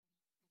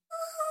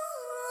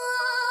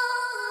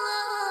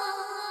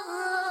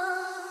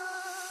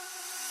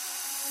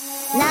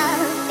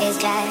Love is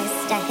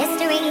just a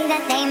history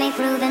that they may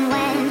prove, and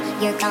when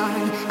you're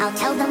gone, I'll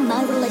tell them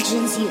my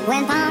religion's you.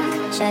 When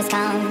punctures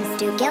comes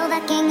to kill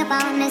the king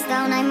upon his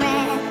throne, I'm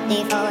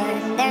ready for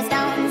their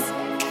stones.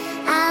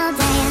 I'll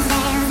dance,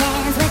 dance,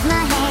 dance with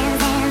my hands,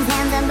 hands,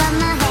 hands above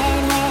my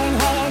head, head,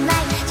 head.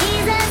 Like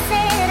Jesus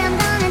said, I'm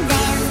gonna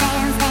dance,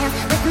 dance, dance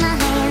with my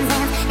hands,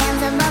 hands,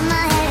 hands above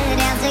my head.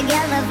 Dance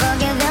together,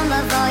 forgive him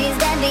before he's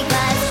dead,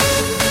 because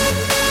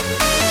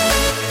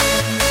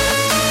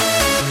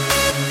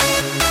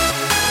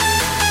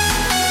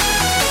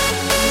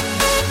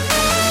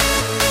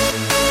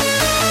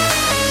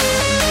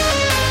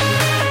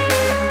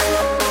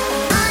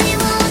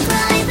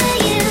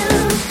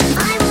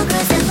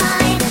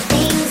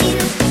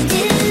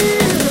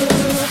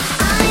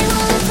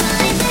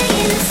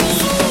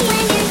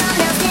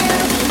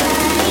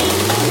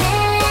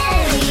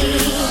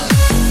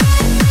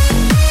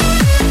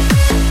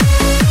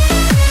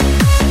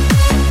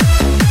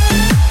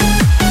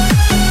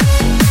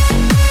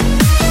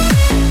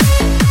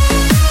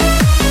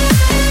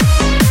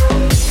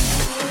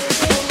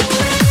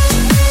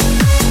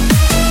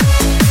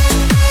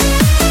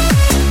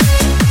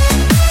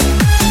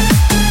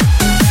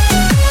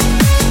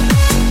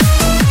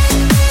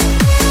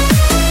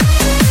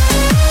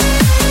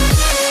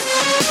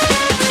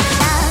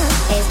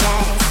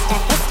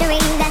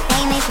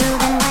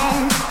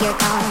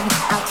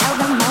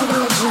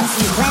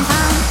when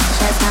home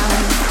just come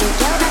to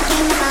kill